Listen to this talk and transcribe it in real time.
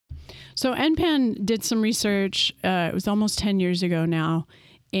So NPAN did some research. It was almost 10 years ago now.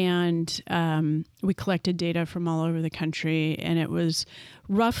 And we collected data from all over the country. And it was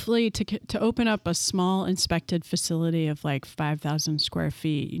roughly to open up a small inspected facility of like 5,000 square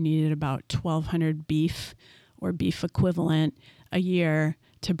feet, you needed about 1,200 beef or beef equivalent a year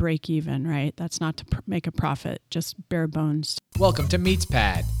to break even, right? That's not to make a profit, just bare bones. Welcome to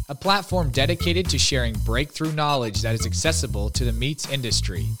MeatsPad, a platform dedicated to sharing breakthrough knowledge that is accessible to the meats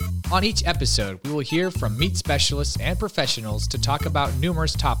industry. On each episode, we will hear from meat specialists and professionals to talk about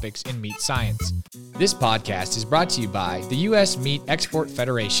numerous topics in meat science. This podcast is brought to you by the U.S. Meat Export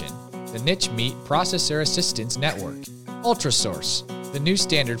Federation, the Niche Meat Processor Assistance Network, UltraSource, the new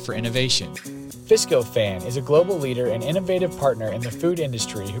standard for innovation. Viscofan is a global leader and innovative partner in the food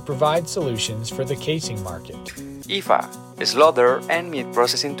industry who provides solutions for the casing market. IFA, slaughter and meat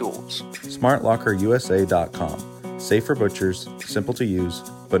processing tools. SmartLockerUSA.com. Safe for butchers, simple to use,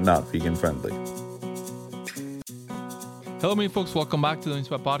 but not vegan friendly. Hello, meat folks. Welcome back to the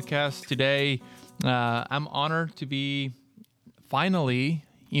MeatsPad podcast. Today, I'm honored to be finally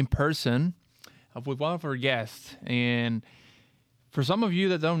in person with one of our guests. And for some of you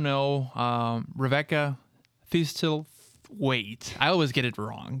that don't know, Rebecca Thistlethwaite. I always get it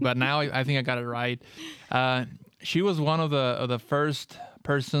wrong, but now I think I got it right. She was one of the first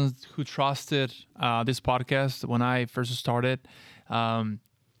persons who trusted this podcast when I first started.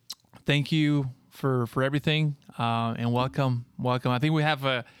 Thank you for everything, and welcome. I think we have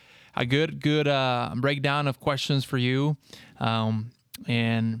a good breakdown of questions for you,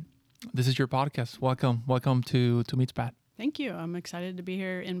 and this is your podcast. Welcome to MeatsPad. Thank you. I'm excited to be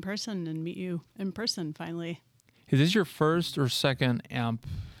here in person and meet you in person finally. Is this your first or second AMP?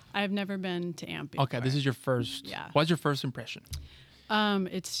 I've never been to AMP before. Okay, this is your first. Yeah. What's your first impression?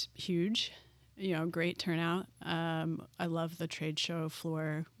 It's huge. Great turnout. I love the trade show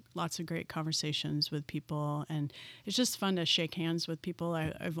floor. Lots of great conversations with people, and it's just fun to shake hands with people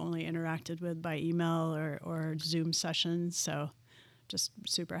I've only interacted with by email or Zoom sessions. So just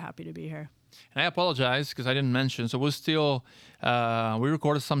super happy to be here. And I apologize because I didn't mention. So we're still, we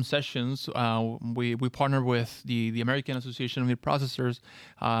recorded some sessions. We partnered with the American Association of Meat Processors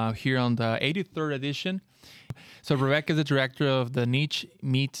here on the 83rd edition. So Rebecca is the director of the Niche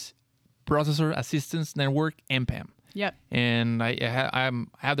Meat Processor Assistance Network, NPAM. Yep. And I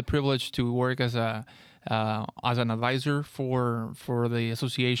have the privilege to work as an advisor for the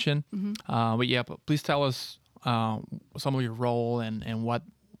association. Mm-hmm. But please tell us some of your role and what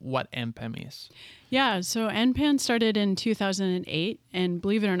NPAM is. Yeah, so NPAN started in 2008, and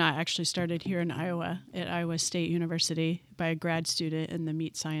believe it or not, actually started here in Iowa at Iowa State University by a grad student in the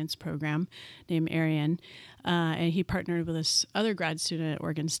meat science program named Arian. And he partnered with this other grad student at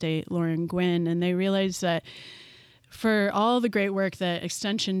Oregon State, Lauren Gwynn, and they realized that for all the great work that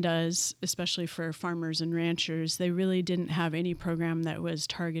Extension does, especially for farmers and ranchers, they really didn't have any program that was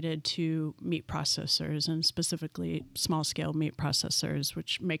targeted to meat processors, and specifically small-scale meat processors,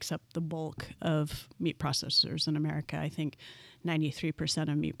 which makes up the bulk of meat processors in America. I think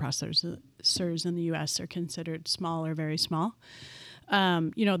 93% of meat processors in the U.S. are considered small or very small.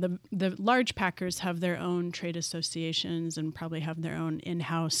 The large packers have their own trade associations and probably have their own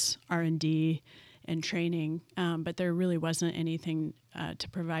in-house R&D and training, but there really wasn't anything to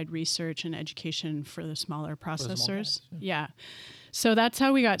provide research and education for the smaller processors. Yeah. So that's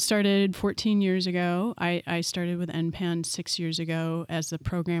how we got started 14 years ago. I started with NPAN 6 years ago as the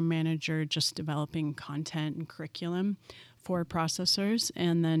program manager, just developing content and curriculum for processors,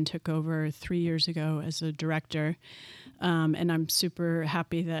 and then took over 3 years ago as a director. And I'm super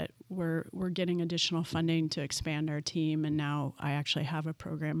happy that we're getting additional funding to expand our team, and now I actually have a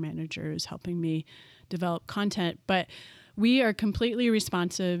program manager who's helping me develop content. But we are completely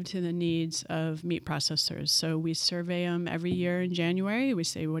responsive to the needs of meat processors. So we survey them every year in January. We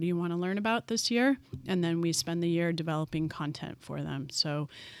say, what do you want to learn about this year? And then we spend the year developing content for them. So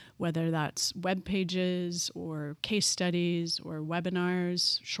whether that's web pages or case studies or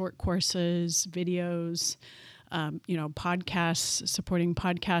webinars, short courses, videos, podcasts, supporting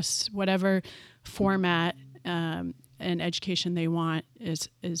podcasts, whatever format and education they want is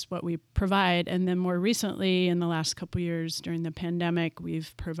what we provide. And then more recently, in the last couple of years during the pandemic,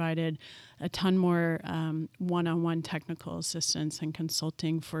 we've provided a ton more one-on-one technical assistance and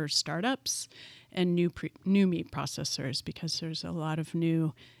consulting for startups and new meat processors, because there's a lot of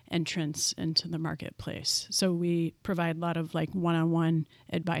new entrants into the marketplace. So we provide a lot of one-on-one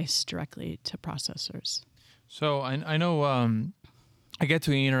advice directly to processors. So I know I get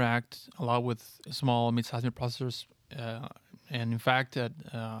to interact a lot with small mid-sized meat processors, and in fact at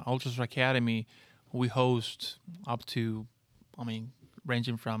UltraSource Academy we host up to,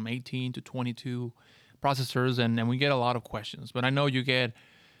 ranging from 18 to 22 processors, and we get a lot of questions. But I know you get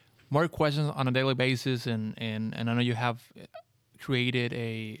more questions on a daily basis, and I know you have created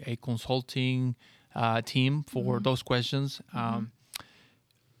a consulting team for those questions.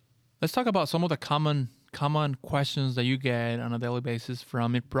 Let's talk about some of the common questions that you get on a daily basis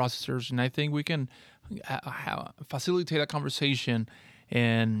from meat processors, and I think we can facilitate a conversation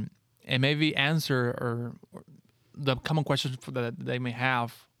and maybe answer or the common questions that they may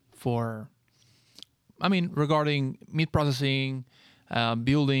have regarding meat processing,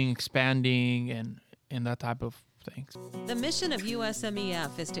 building, expanding, and that type of things. The mission of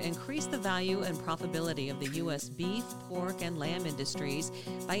USMEF is to increase the value and profitability of the U.S. beef, pork, and lamb industries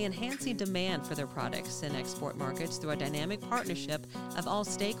by enhancing demand for their products in export markets through a dynamic partnership of all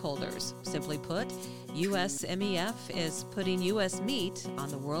stakeholders. Simply put, USMEF is putting U.S. meat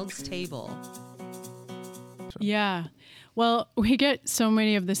on the world's table. Yeah. Well, we get so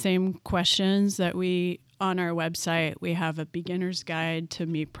many of the same questions that on our website, we have a beginner's guide to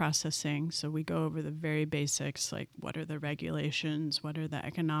meat processing. So we go over the very basics, like what are the regulations, what are the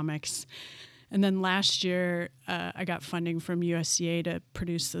economics. And then last year, I got funding from USDA to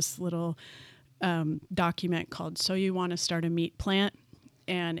produce this little document called So You Want to Start a Meat Plant?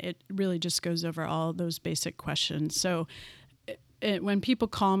 And it really just goes over all those basic questions. So when people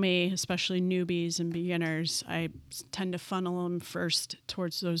call me, especially newbies and beginners, I tend to funnel them first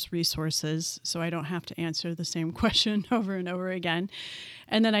towards those resources so I don't have to answer the same question over and over again.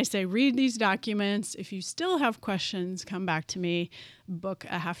 And then I say, read these documents. If you still have questions, come back to me, book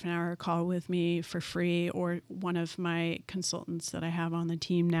a half an hour call with me for free or one of my consultants that I have on the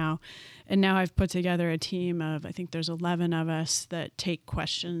team now. And now I've put together a team of, I think there's 11 of us that take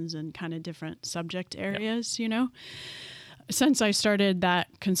questions in kind of different subject areas, you know. Since I started that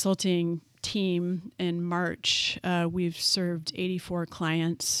consulting team in March, we've served 84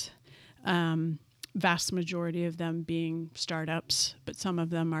 clients, vast majority of them being startups, but some of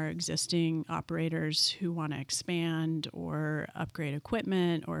them are existing operators who want to expand or upgrade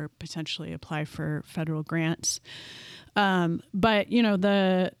equipment or potentially apply for federal grants. But, you know,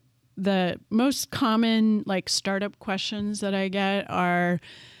 the most common like startup questions that I get are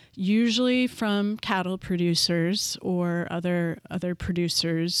usually from cattle producers or other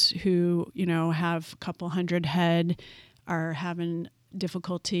producers who, you know, have a couple hundred head, are having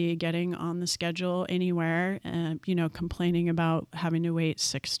difficulty getting on the schedule anywhere, you know, complaining about having to wait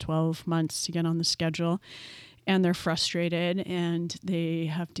 6-12 months to get on the schedule. And they're frustrated, and they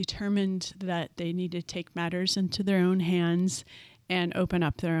have determined that they need to take matters into their own hands and open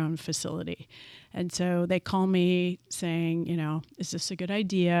up their own facility. And so they call me saying, you know, is this a good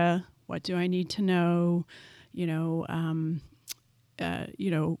idea? What do I need to know? You know,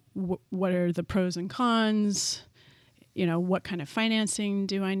 what are the pros and cons? You know, what kind of financing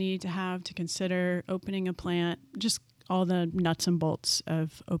do I need to have to consider opening a plant? Just all the nuts and bolts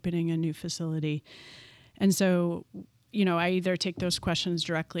of opening a new facility. And so, you know, I either take those questions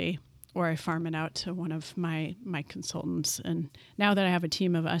directly or I farm it out to one of my consultants. And now that I have a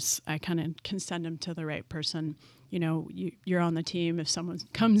team of us, I kind of can send them to the right person. You know, you're on the team. If someone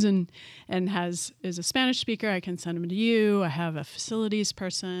comes in and is a Spanish speaker, I can send them to you. I have a facilities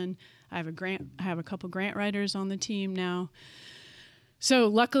person. I have a couple grant writers on the team now. So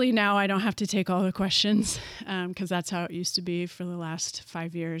luckily now I don't have to take all the questions because that's how it used to be for the last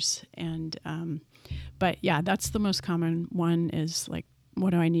 5 years. And but yeah, that's the most common one is like,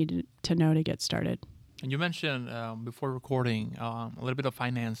 what do I need to know to get started? And you mentioned before recording a little bit of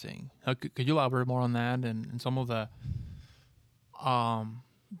financing. Could you elaborate more on that and some of the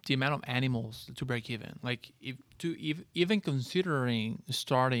amount of animals to break even? Like even considering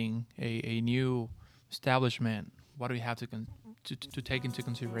starting a new establishment, what do you have to take into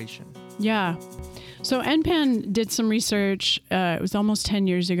consideration? Yeah. So NPAN did some research. It was almost 10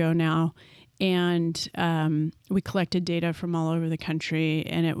 years ago now. And we collected data from all over the country,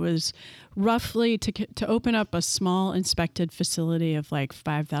 and it was roughly to open up a small inspected facility of like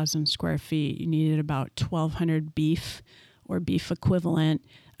 5,000 square feet, you needed about 1,200 beef or beef equivalent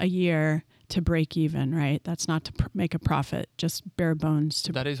a year to break even, right? That's not to make a profit, just bare bones.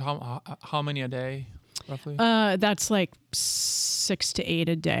 That is how many a day, roughly? That's like 6 to 8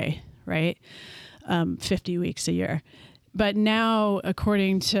 a day, right? 50 weeks a year. But now,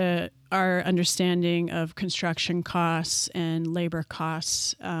 according to our understanding of construction costs and labor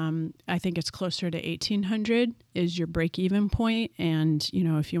costs, I think it's closer to 1,800 is your break-even point. And, you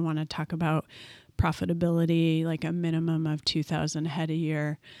know, if you want to talk about profitability, like a minimum of 2,000 head a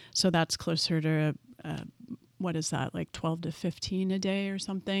year. So that's closer to, what is that, like 12 to 15 a day or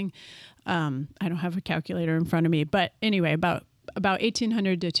something? I don't have a calculator in front of me. But anyway, about about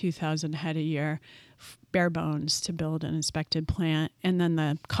 1,800 to 2,000 head a year, bare bones, to build an inspected plant. And then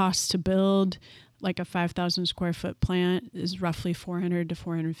the cost to build like a 5,000 square foot plant is roughly $400 to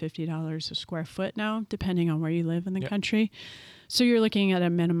 $450 a square foot now, depending on where you live in the country. So you're looking at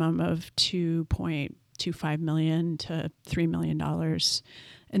a minimum of $2.25 million to $3 million.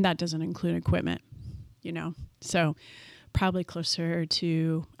 And that doesn't include equipment, you know. So probably closer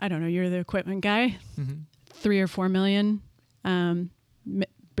to, I don't know, you're the equipment guy, 3 or 4 million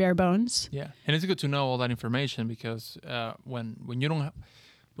bare bones. Yeah, and it's good to know all that information because when you don't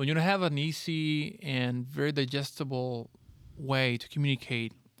have an easy and very digestible way to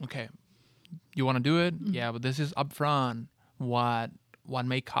communicate, okay, you want to do it, yeah, but this is upfront what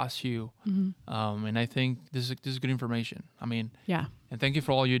may cost you, and I think this is good information. I mean, yeah, and thank you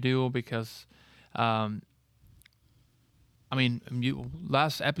for all you do because, last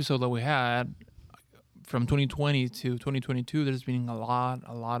episode that we had. From 2020 to 2022, there's been a lot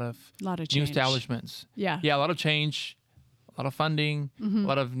of new change. establishments. Yeah, a lot of change, a lot of funding, a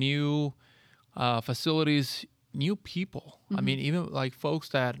lot of new facilities, new people. I mean, even like folks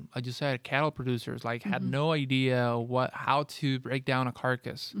that I just said, cattle producers, like had no idea how to break down a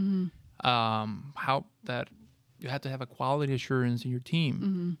carcass, how that you had to have a quality assurance in your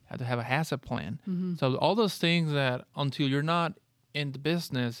team, had to have a HACCP plan. So all those things that until you're not in the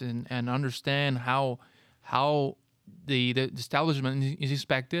business and understand how the establishment is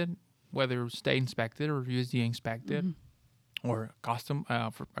inspected, whether state inspected or USDA inspected or custom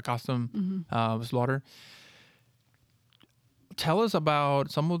slaughter. Tell us about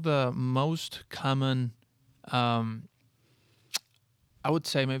some of the most common, I would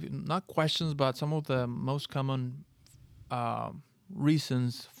say maybe not questions, but some of the most common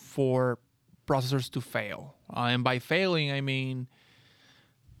reasons for processors to fail. And by failing, I mean,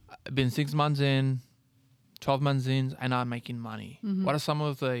 I've been 6 months in, 12 months in, and not making money. What are some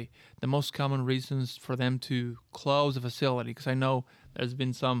of the most common reasons for them to close the facility? Because I know there's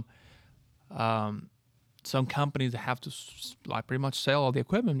been some companies that have to like pretty much sell all the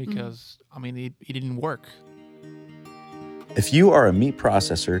equipment because it didn't work. If you are a meat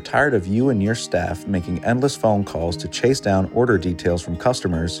processor tired of you and your staff making endless phone calls to chase down order details from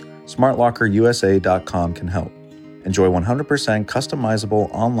customers, SmartLockerUSA.com can help. Enjoy 100% customizable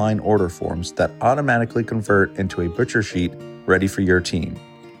online order forms that automatically convert into a butcher sheet ready for your team.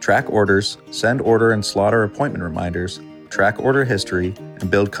 Track orders, send order and slaughter appointment reminders, track order history,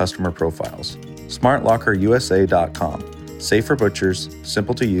 and build customer profiles. SmartLockerUSA.com. Safe for butchers,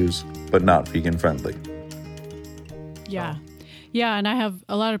 simple to use, but not vegan friendly. Yeah. Yeah, and I have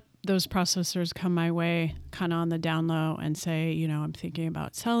a lot of those processors come my way kind of on the down low and say, you know, I'm thinking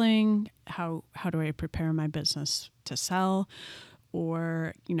about selling. How do I prepare my business to sell?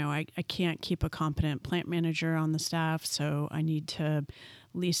 Or, you know, I can't keep a competent plant manager on the staff, so I need to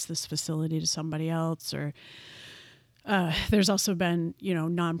lease this facility to somebody else. Or there's also been, you know,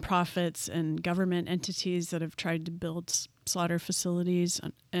 nonprofits and government entities that have tried to build slaughter facilities,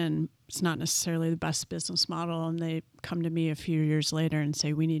 and it's not necessarily the best business model. And they come to me a few years later and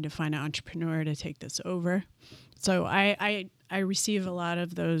say, we need to find an entrepreneur to take this over. So I receive a lot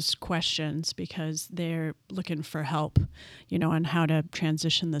of those questions because they're looking for help, you know, on how to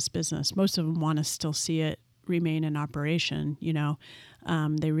transition this business. Most of them want to still see it remain in operation, you know.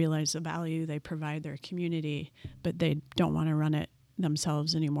 They realize the value they provide their community, but they don't want to run it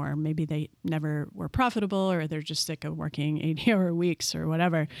themselves anymore. Maybe they never were profitable, or they're just sick of working 80-hour weeks or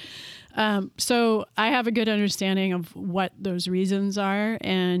whatever. So I have a good understanding of what those reasons are.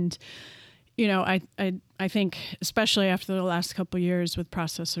 And, you know, I think especially after the last couple of years with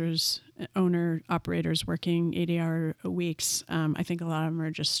processors, owner operators working 80-hour weeks, I think a lot of them are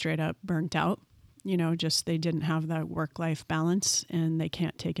just straight up burnt out. You know, just they didn't have that work-life balance and they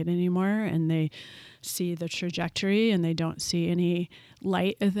can't take it anymore, and they see the trajectory and they don't see any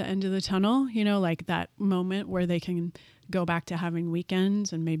light at the end of the tunnel, you know, like that moment where they can go back to having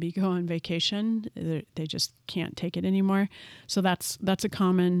weekends and maybe go on vacation. They just can't take it anymore. So that's a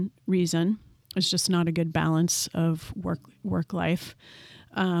common reason. It's just not a good balance of work life.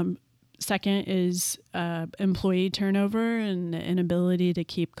 Second is employee turnover and the inability to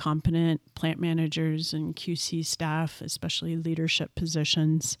keep competent plant managers and QC staff, especially leadership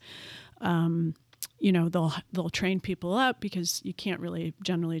positions. You know, they'll train people up because you can't really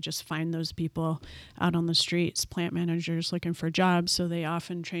generally just find those people out on the streets, plant managers looking for jobs. So they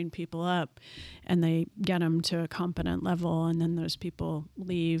often train people up and they get them to a competent level. And then those people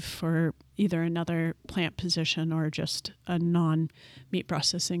leave for either another plant position or just a non-meat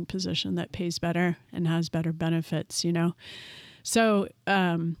processing position that pays better and has better benefits, you know. So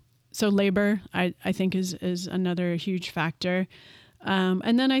So labor, I think, is another huge factor.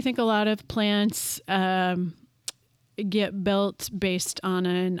 And then I think a lot of plants get built based on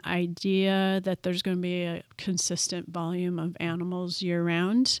an idea that there's going to be a consistent volume of animals year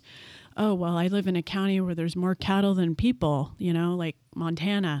round. Oh, well, I live in a county where there's more cattle than people, like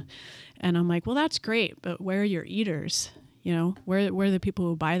Montana. And I'm like, well, that's great, but where are your eaters? Where are the people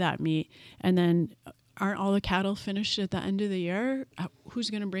who buy that meat? And then aren't all the cattle finished at the end of the year? Who's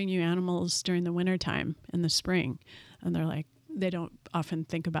going to bring you animals during the wintertime in the spring? And they're like, they don't often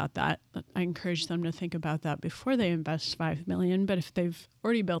think about that. I encourage them to think about that before they invest $5 million. But if they've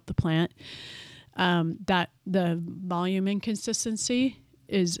already built the plant, that the volume inconsistency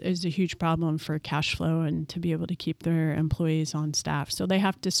is a huge problem for cash flow and to be able to keep their employees on staff. So they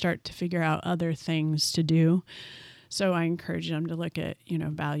have to start to figure out other things to do. So I encourage them to look at,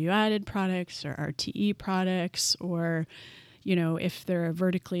 value-added products or RTE products, or, if they're a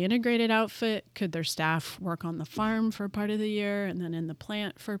vertically integrated outfit, could their staff work on the farm for part of the year and then in the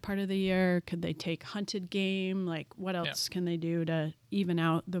plant for part of the year? Could they take hunted game? Like, what else can they do to even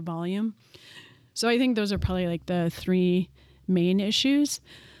out the volume? So I think those are probably like the three main issues.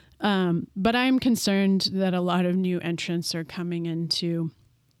 But I'm concerned that a lot of new entrants are coming into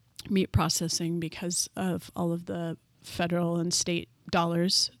meat processing because of all of the federal and state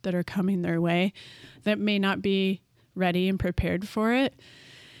dollars that are coming their way that may not be ready and prepared for it.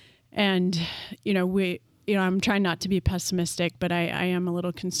 And, I'm trying not to be pessimistic, but I am a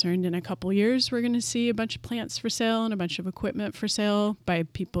little concerned in a couple years we're going to see a bunch of plants for sale and a bunch of equipment for sale by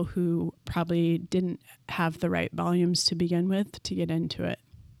people who probably didn't have the right volumes to begin with to get into it.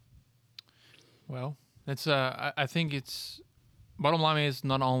 Well, that's I think it's bottom line is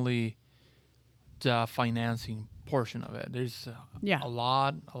not only the financing portion of it. There's a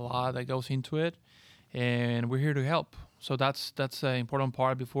lot that goes into it, and we're here to help. So that's an important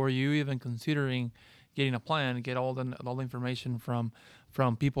part before you even considering getting a plan. Get all the information from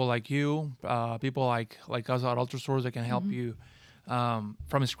people like you, people like us at Ultrasource that can help you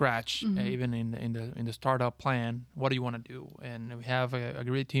from scratch, even in the startup plan. What do you want to do? And we have a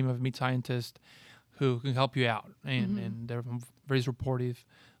great team of meat scientists who can help you out, and they're very supportive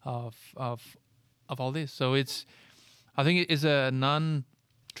of all this. So I think it is a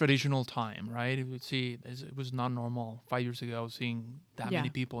non-traditional time, right? You would see it was not normal 5 years ago seeing that many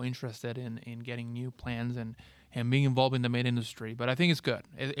people interested in getting new plans and being involved in the meat industry. But I think it's good.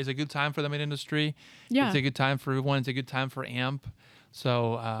 It's a good time for the meat industry. Yeah. It's a good time for everyone. It's a good time for AMP.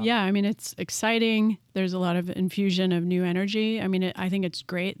 So it's exciting. There's a lot of infusion of new energy. I think it's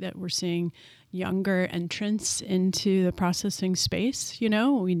great that we're seeing younger entrants into the processing space.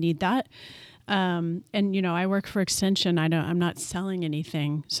 We need that. I work for Extension. I'm not selling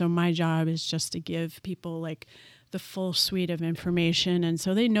anything. So my job is just to give people like the full suite of information. And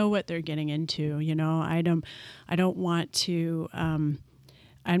so they know what they're getting into. I don't want to, I'm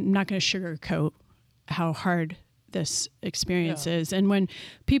not going to sugarcoat how hard this experience is. And when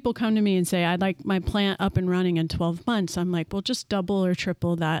people come to me and say, I'd like my plant up and running in 12 months, I'm like, well, just double or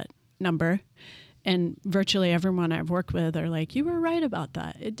triple that number. And virtually everyone I've worked with are like, you were right about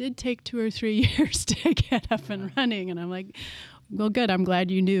that. It did take 2 or 3 years to get up and running. And I'm like, well, good. I'm glad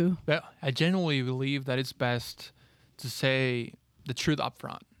you knew. Well, I genuinely believe that it's best to say the truth up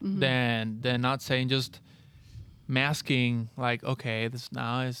front than not saying, just masking like, okay, this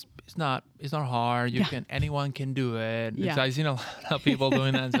now is it's not hard. Anyone can do it. Yeah. I've seen a lot of people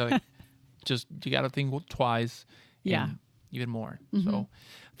doing that. So just you got to think twice. Yeah. Even more. So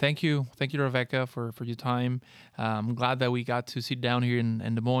thank you, Rebecca, for your time. I'm glad that we got to sit down here in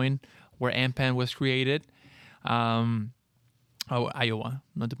Des Moines, where AMPAN was created. Iowa,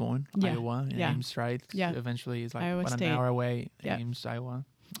 not Des Moines. Iowa, Ames, right? Yeah. Eventually, it's like an hour away. Ames, Iowa.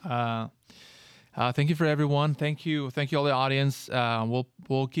 Thank you for everyone. Thank you all the audience.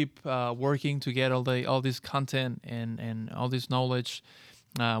 We'll keep working to get all this content and all this knowledge.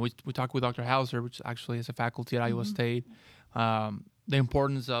 We talked with Dr. Hauser, which actually is a faculty at Iowa State. The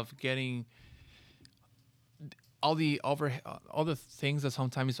importance of getting all the things that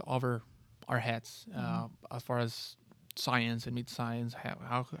sometimes over our heads as far as science and meat science.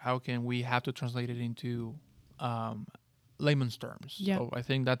 How can we have to translate it into layman's terms? Yeah. So I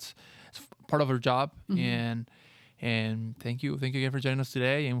think that's part of our job. And thank you again for joining us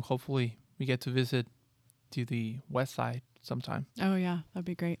today. And hopefully we get to visit to the west side sometime. Oh yeah, that'd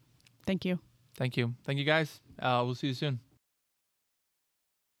be great. Thank you. Thank you guys. We'll see you soon.